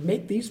what would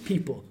make these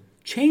people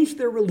change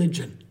their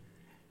religion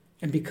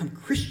and become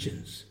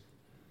Christians.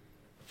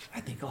 I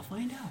think I'll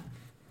find out.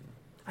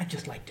 I'd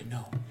just like to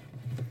know.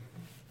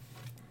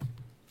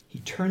 He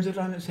turns it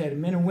on its head.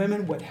 Men and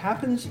women, what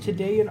happens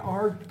today in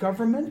our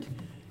government,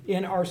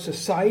 in our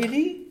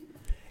society,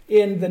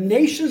 in the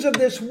nations of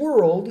this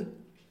world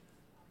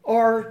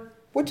are,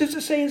 what does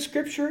it say in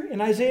Scripture?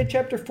 In Isaiah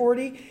chapter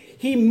 40,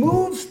 he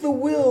moves the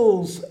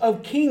wills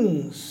of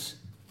kings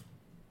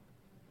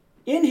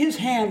in his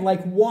hand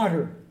like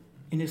water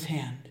in his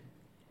hand.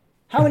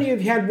 How many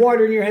of you had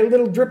water in your hand, a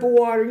little drip of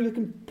water, and you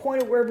can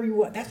point it wherever you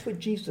want? That's what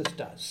Jesus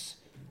does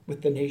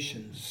with the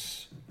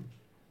nations.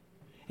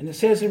 And it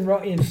says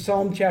in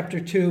Psalm chapter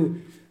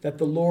 2 that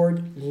the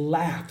Lord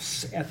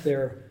laughs at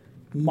their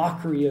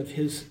mockery of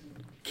his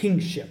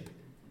kingship.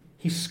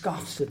 He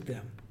scoffs at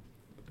them.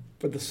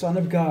 For the Son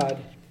of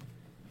God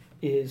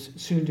is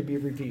soon to be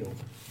revealed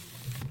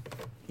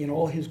in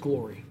all his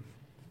glory.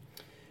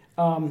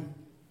 So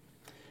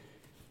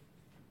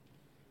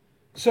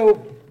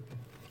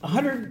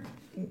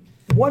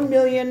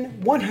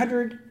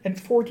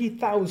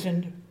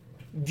 1,140,000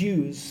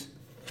 views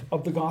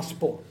of the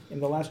gospel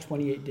in the last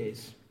 28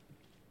 days.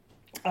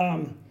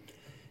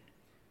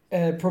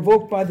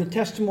 Provoked by the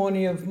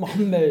testimony of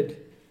Muhammad,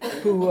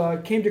 who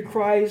came to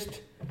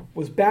Christ,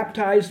 was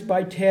baptized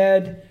by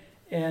Ted,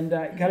 and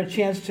got a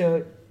chance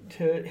to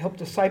help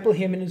disciple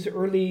him in his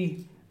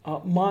early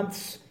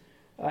months.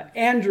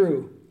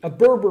 Andrew, a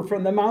Berber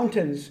from the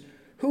mountains,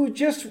 who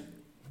just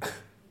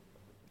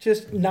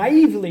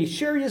naively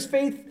shared his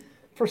faith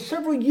for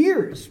several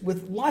years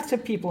with lots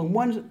of people, and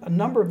won a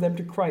number of them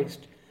to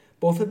Christ.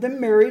 Both of them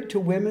married to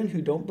women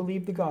who don't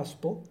believe the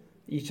gospel.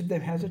 Each of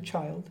them has a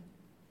child.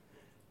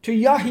 To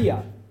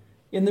Yahya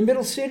in the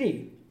Middle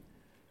City,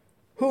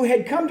 who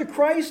had come to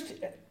Christ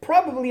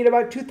probably in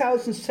about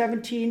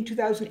 2017,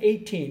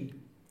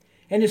 2018.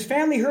 And his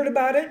family heard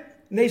about it,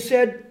 and they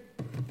said,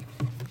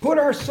 put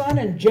our son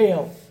in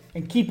jail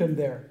and keep him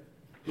there.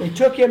 They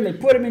took him, they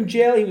put him in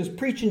jail. He was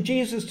preaching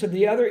Jesus to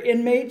the other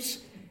inmates,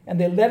 and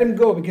they let him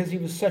go because he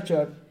was such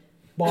a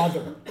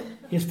bother.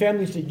 His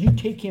family said, you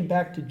take him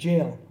back to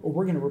jail, or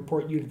we're going to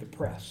report you to the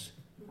press.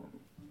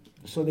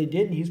 So they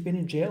did, and he's been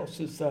in jail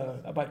since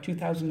about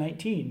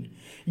 2019.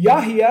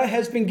 Yahya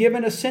has been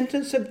given a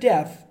sentence of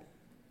death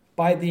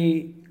by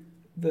the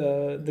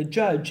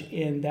judge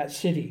in that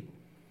city.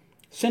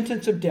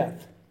 Sentence of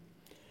death.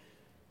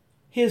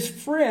 His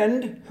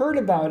friend heard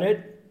about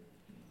it,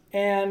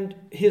 and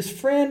his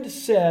friend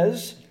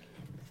says,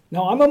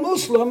 now I'm a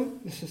Muslim.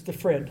 This is the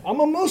friend.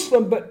 I'm a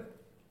Muslim, but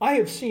I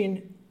have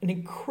seen an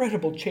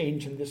incredible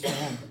change in this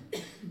man.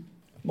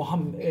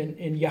 Muhammad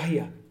and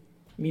Yahya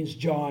means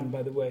John,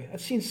 by the way.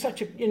 I've seen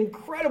such an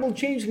incredible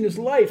change in his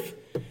life.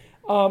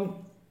 But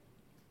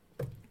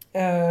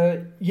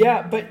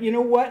you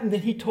know what? And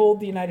then he told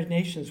the United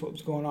Nations what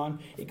was going on.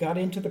 It got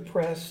into the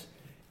press,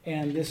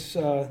 and this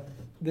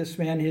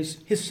man,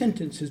 his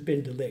sentence has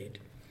been delayed.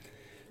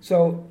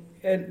 So,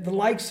 and the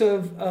likes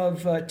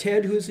of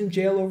Ted, who's in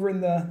jail over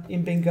in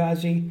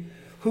Benghazi,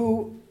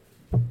 who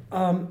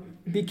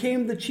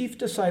became the chief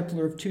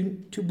discipler of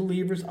two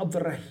believers,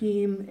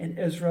 Abdurrahim and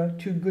Ezra,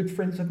 two good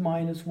friends of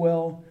mine as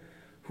well,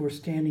 who are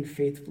standing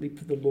faithfully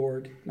for the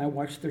Lord. And I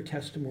watched their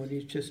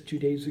testimonies just 2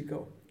 days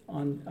ago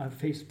on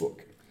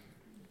Facebook.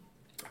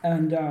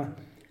 And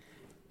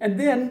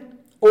then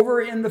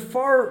over in the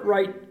far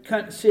right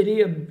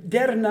city of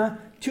Derna,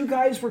 two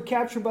guys were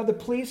captured by the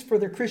police for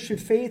their Christian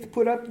faith,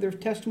 put up their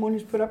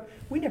testimonies, put up.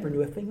 We never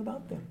knew a thing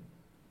about them.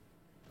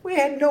 We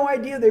had no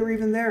idea they were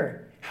even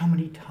there. How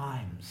many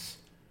times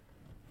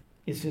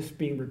is this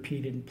being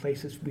repeated in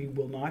places we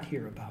will not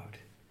hear about?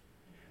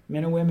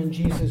 Men and women,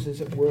 Jesus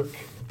is at work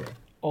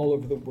all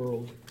over the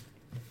world,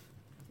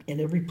 in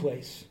every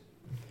place.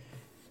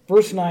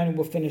 Verse 9, and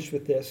we'll finish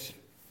with this.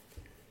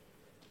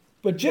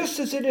 But just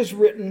as it is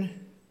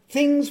written,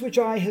 things which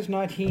eye has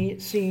not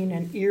seen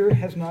and ear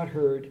has not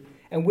heard,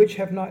 and which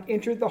have not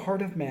entered the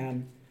heart of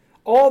man,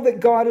 all that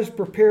God has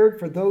prepared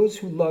for those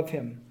who love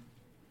him.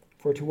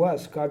 For to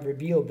us God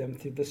revealed them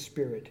through the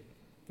Spirit.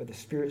 For the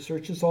Spirit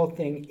searches all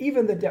things,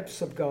 even the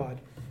depths of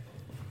God.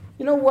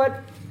 You know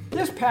what?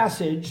 This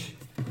passage,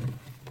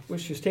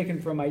 which is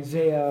taken from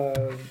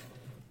Isaiah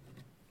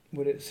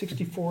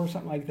 64 or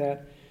something like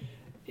that,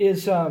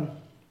 is... I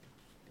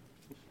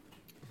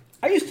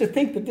used to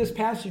think that this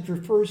passage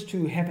refers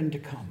to heaven to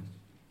come.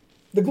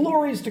 The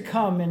glories to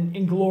come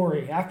in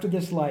glory after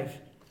this life.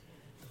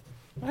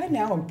 I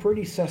now am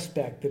pretty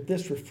suspect that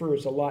this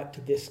refers a lot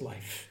to this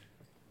life.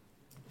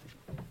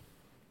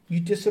 You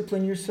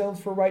discipline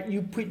yourselves for right.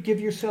 You give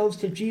yourselves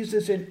to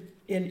Jesus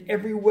in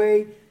every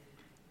way.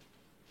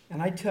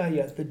 And I tell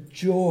you, the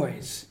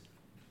joys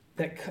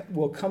that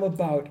will come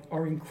about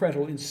are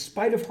incredible in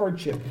spite of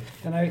hardship.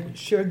 And I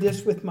shared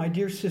this with my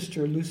dear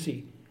sister,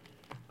 Lucy.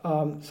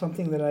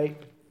 Something that I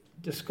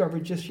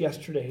discovered just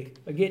yesterday.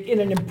 Again,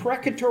 in an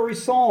imprecatory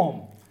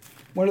psalm,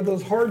 one of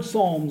those hard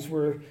psalms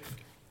where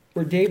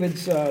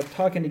David's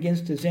talking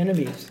against his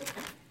enemies,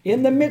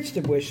 in the midst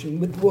of which,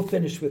 and we'll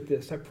finish with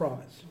this, I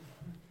promise.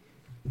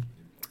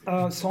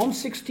 Psalm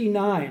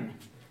 69,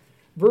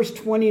 verse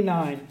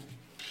 29.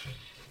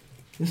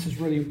 This is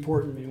really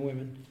important, men and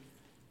women.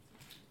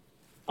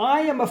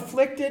 I am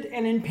afflicted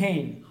and in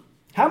pain.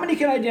 How many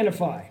can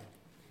identify?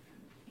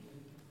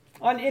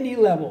 On any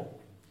level.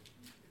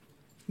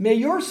 May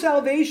your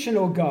salvation,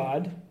 O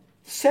God,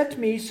 set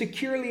me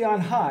securely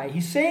on high.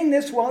 He's saying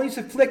this while he's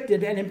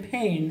afflicted and in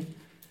pain,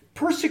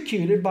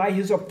 persecuted by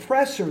his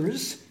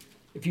oppressors.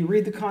 If you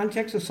read the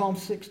context of Psalm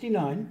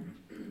 69.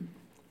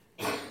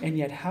 And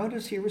yet, how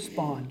does he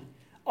respond?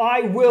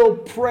 I will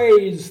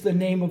praise the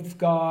name of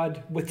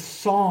God with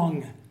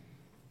song.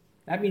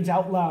 That means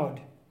out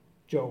loud,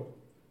 Joe.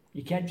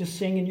 You can't just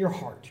sing in your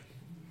heart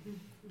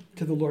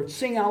to the Lord.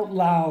 Sing out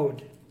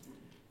loud.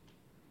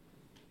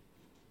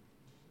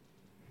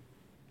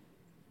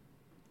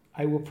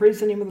 I will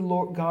praise the name of the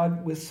Lord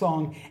God with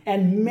song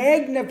and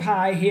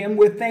magnify him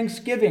with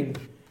thanksgiving.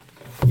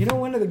 You know,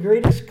 one of the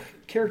greatest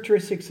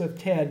characteristics of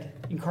Ted,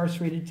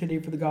 incarcerated today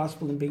for the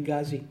gospel in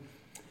Benghazi,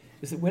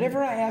 is that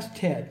whenever I ask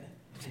Ted,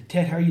 I say,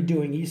 Ted, how are you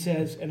doing? He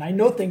says, and I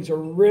know things are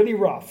really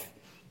rough.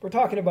 We're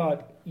talking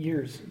about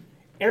years.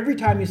 Every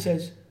time he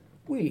says,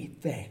 we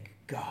thank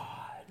God.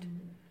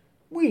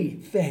 We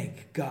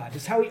thank God.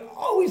 Is how he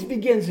always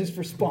begins his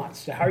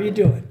response to how are you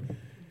doing?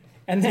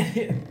 And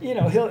then,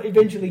 he'll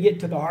eventually get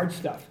to the hard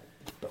stuff.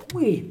 But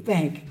we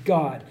thank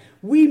God.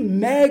 We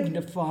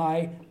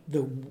magnify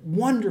the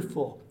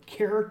wonderful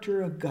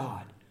character of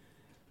God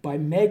by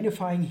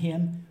magnifying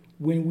him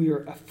when we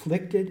are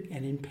afflicted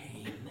and in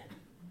pain.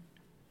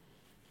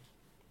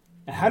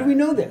 Now, how do we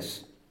know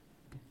this?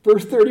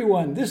 Verse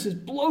 31. This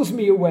blows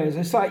me away as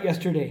I saw it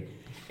yesterday.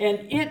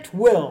 And it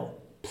will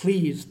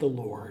please the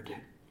Lord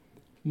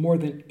more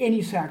than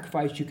any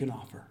sacrifice you can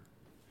offer.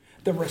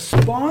 The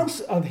response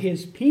of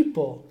his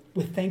people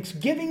with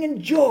thanksgiving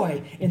and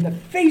joy in the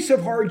face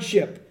of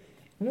hardship,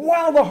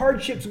 while the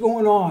hardship's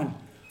going on.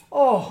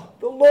 Oh,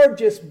 the Lord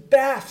just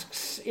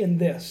basks in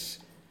this.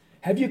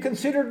 Have you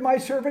considered my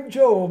servant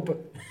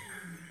Job?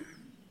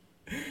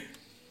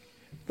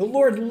 The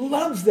Lord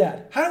loves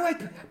that. How do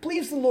I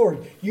please the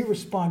Lord? You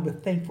respond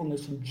with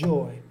thankfulness and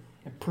joy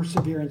and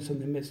perseverance in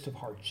the midst of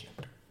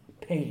hardship,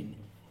 pain,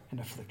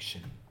 and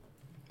affliction.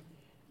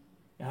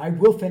 And I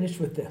will finish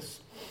with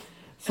this.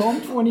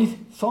 Psalm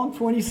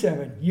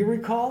 27. You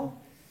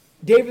recall?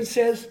 David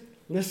says,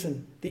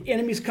 listen, the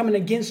enemy's coming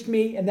against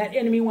me, and that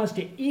enemy wants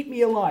to eat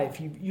me alive.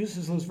 He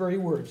uses those very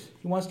words.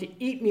 He wants to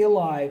eat me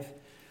alive.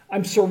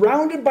 I'm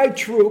surrounded by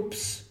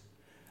troops.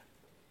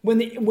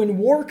 When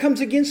war comes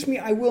against me,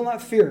 I will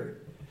not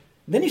fear.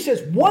 Then he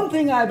says, one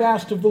thing I've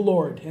asked of the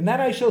Lord, and that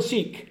I shall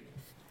seek.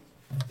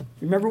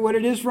 Remember what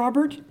it is,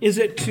 Robert? Is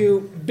it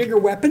to bigger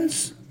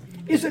weapons?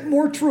 Is it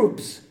more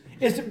troops?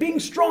 Is it being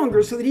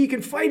stronger so that he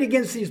can fight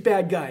against these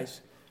bad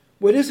guys?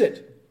 What is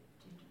it?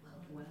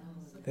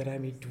 That I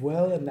may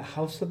dwell in the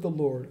house of the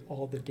Lord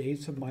all the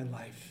days of my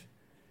life.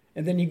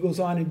 And then he goes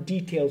on and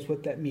details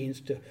what that means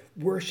to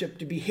worship,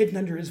 to be hidden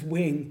under his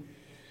wing,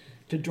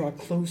 to draw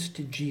close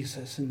to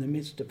Jesus in the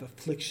midst of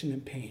affliction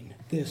and pain.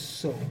 This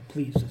so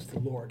pleases the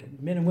Lord. And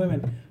men and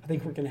women, I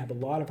think we're going to have a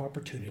lot of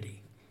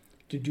opportunity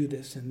to do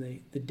this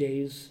in the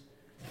days,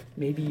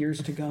 maybe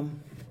years to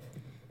come.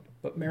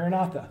 But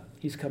Maranatha,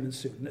 he's coming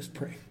soon. Let's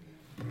pray.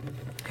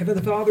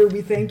 Heavenly Father,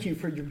 we thank you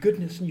for your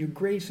goodness and your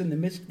grace in the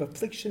midst of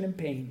affliction and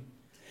pain.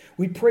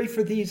 We pray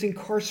for these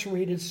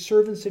incarcerated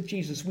servants of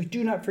Jesus. We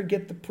do not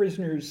forget the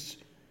prisoners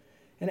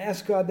and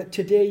ask God that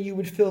today you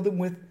would fill them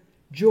with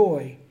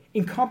joy,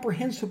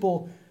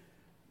 incomprehensible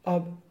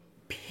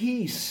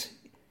peace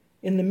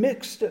in the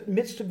midst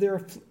of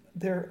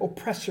their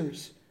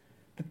oppressors,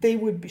 that they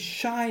would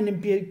shine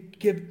and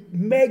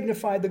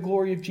magnify the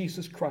glory of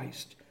Jesus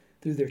Christ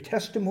through their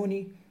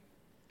testimony,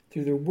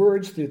 through their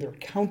words, through their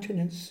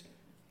countenance,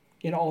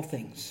 in all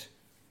things.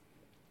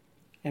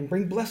 And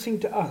bring blessing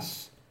to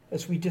us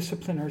as we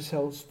discipline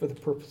ourselves for the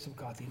purpose of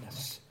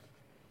godliness.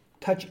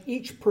 Touch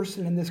each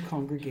person in this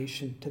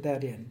congregation to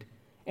that end,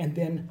 and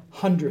then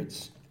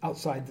hundreds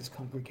outside this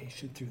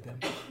congregation through them.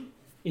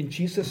 In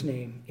Jesus'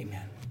 name,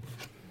 amen.